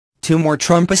two more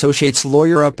Trump associates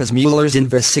lawyer up as Mueller's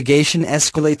investigation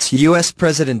escalates. U.S.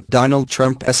 President Donald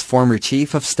Trump's former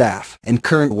chief of staff and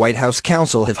current White House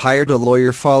counsel have hired a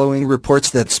lawyer following reports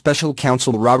that special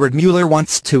counsel Robert Mueller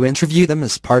wants to interview them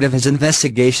as part of his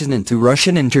investigation into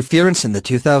Russian interference in the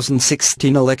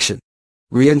 2016 election.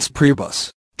 Reince Priebus,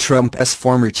 Trump's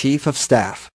former chief of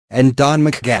staff, and Don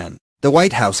McGahn, the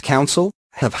White House counsel,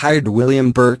 have hired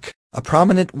William Burke, a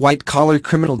prominent white-collar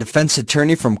criminal defense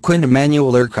attorney from Quinn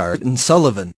Emanuel Urquhart &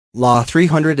 Sullivan, Law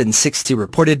 360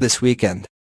 reported this weekend.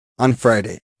 On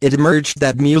Friday, it emerged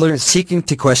that Mueller is seeking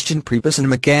to question Priebus and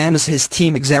McGahn as his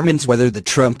team examines whether the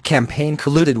Trump campaign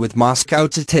colluded with Moscow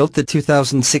to tilt the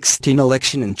 2016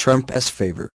 election in Trump's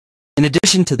favor. In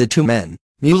addition to the two men,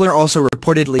 Mueller also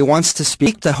reportedly wants to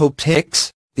speak to Hope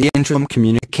Hicks, the interim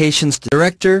communications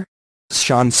director,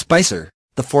 Sean Spicer,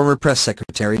 the former press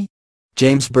secretary,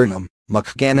 James Burnham,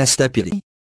 McGahn's deputy,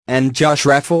 and Josh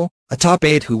Raffel, a top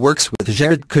aide who works with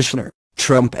Jared Kushner,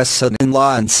 Trump's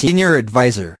son-in-law and senior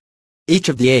advisor. Each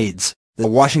of the aides, The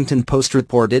Washington Post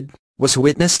reported, was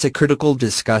witness to critical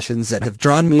discussions that have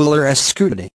drawn Mueller's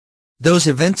scrutiny. Those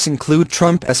events include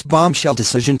Trump's bombshell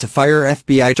decision to fire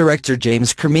FBI Director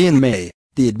James Comey in May,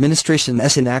 the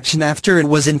administration's inaction after it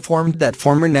was informed that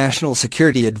former National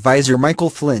Security Advisor Michael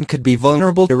Flynn could be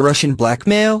vulnerable to Russian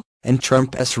blackmail, and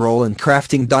Trump's role in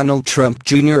crafting Donald Trump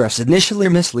Jr.'s initially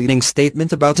misleading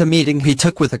statement about a meeting he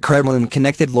took with a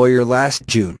Kremlin-connected lawyer last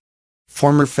June.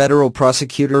 Former federal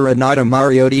prosecutor Renato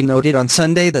Mariotti noted on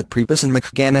Sunday that Priebus and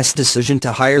McGahn's decision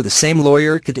to hire the same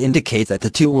lawyer could indicate that the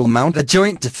two will mount a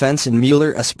joint defense in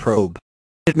Mueller's probe.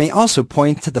 It may also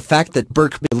point to the fact that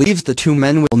Burke believes the two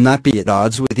men will not be at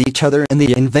odds with each other in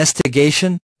the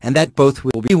investigation, and that both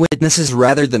will be witnesses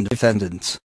rather than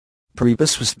defendants.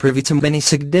 Priebus was privy to many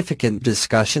significant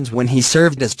discussions when he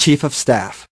served as chief of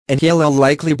staff, and he'll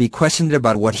likely be questioned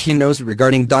about what he knows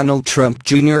regarding Donald Trump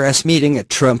Jr.'s meeting at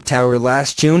Trump Tower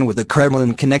last June with a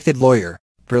Kremlin-connected lawyer,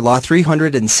 per Law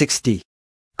 360.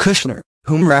 Kushner,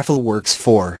 whom Raffel works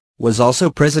for, was also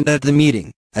present at the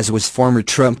meeting, as was former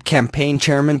Trump campaign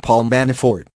chairman Paul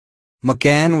Manafort.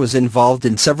 McGahn was involved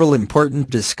in several important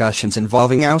discussions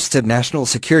involving ousted National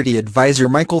Security Advisor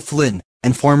Michael Flynn,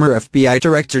 and former FBI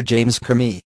Director James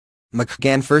Comey.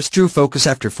 McGahn first drew focus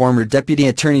after former Deputy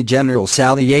Attorney General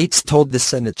Sally Yates told the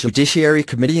Senate Judiciary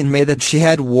Committee in May that she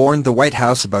had warned the White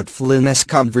House about Flynn's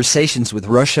conversations with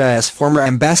Russia's former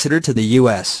ambassador to the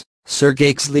U.S.,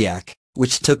 Sergei Kislyak,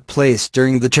 which took place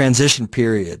during the transition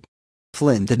period.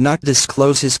 Flynn did not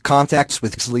disclose his contacts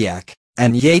with Kislyak,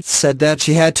 and Yates said that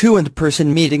she had two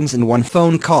in-person meetings and one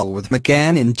phone call with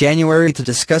McGahn in January to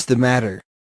discuss the matter.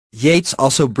 Yates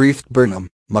also briefed Burnham,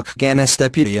 McGahn's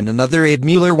deputy and another aide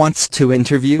Mueller wants to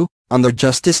interview, on the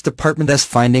Justice Department's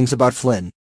findings about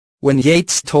Flynn. When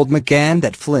Yates told McGahn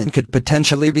that Flynn could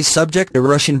potentially be subject to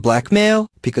Russian blackmail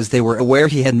because they were aware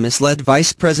he had misled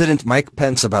Vice President Mike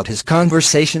Pence about his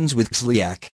conversations with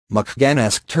Kislyak, McGahn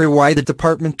asked her why the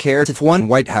department cared if one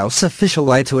White House official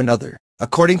lied to another,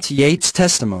 according to Yates'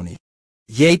 testimony.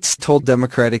 Yates told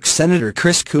Democratic Senator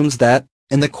Chris Coons that,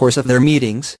 in the course of their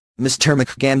meetings, Mr.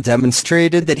 McGahn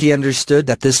demonstrated that he understood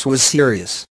that this was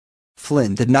serious.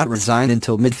 Flynn did not resign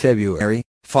until mid-February,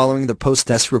 following the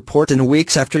Post's report and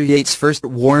weeks after Yates first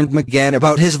warned McGahn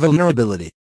about his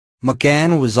vulnerability.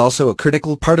 McGahn was also a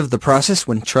critical part of the process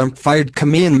when Trump fired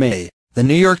Comey in May, the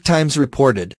New York Times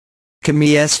reported.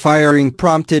 Comey's firing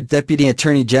prompted Deputy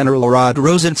Attorney General Rod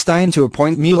Rosenstein to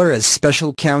appoint Mueller as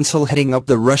special counsel heading up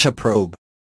the Russia probe.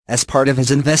 As part of his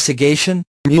investigation,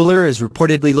 Mueller is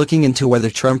reportedly looking into whether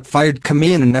Trump fired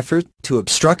Comey in an effort to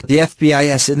obstruct the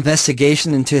FBI's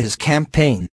investigation into his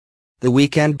campaign. The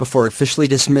weekend before officially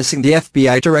dismissing the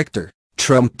FBI director,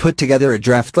 Trump put together a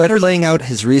draft letter laying out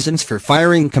his reasons for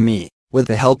firing Comey, with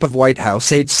the help of White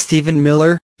House aides Stephen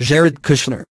Miller, Jared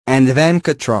Kushner, and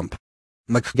Ivanka Trump.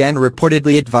 McGahn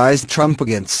reportedly advised Trump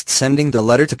against sending the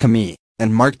letter to Comey,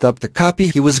 and marked up the copy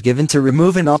he was given to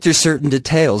remove and alter certain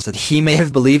details that he may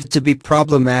have believed to be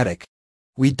problematic.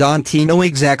 We don't know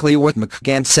exactly what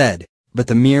McGahn said, but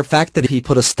the mere fact that he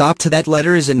put a stop to that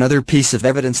letter is another piece of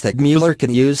evidence that Mueller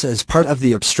can use as part of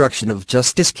the obstruction of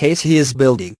justice case he is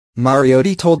building,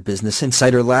 Mariotti told Business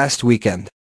Insider last weekend.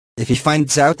 If he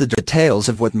finds out the details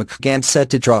of what McGahn said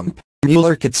to Trump,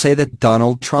 Mueller could say that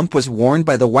Donald Trump was warned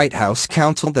by the White House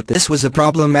counsel that this was a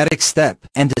problematic step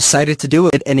and decided to do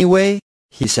it anyway,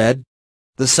 he said.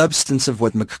 The substance of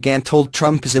what McGahn told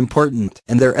Trump is important,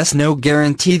 and there is no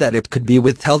guarantee that it could be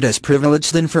withheld as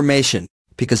privileged information,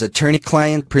 because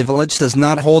attorney-client privilege does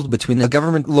not hold between a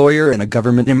government lawyer and a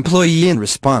government employee in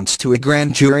response to a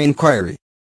grand jury inquiry.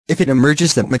 If it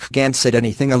emerges that McGahn said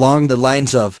anything along the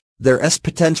lines of, There's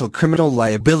potential criminal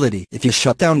liability if you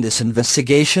shut down this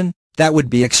investigation. That would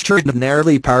be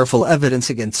extraordinarily powerful evidence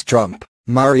against Trump,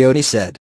 Marioni said.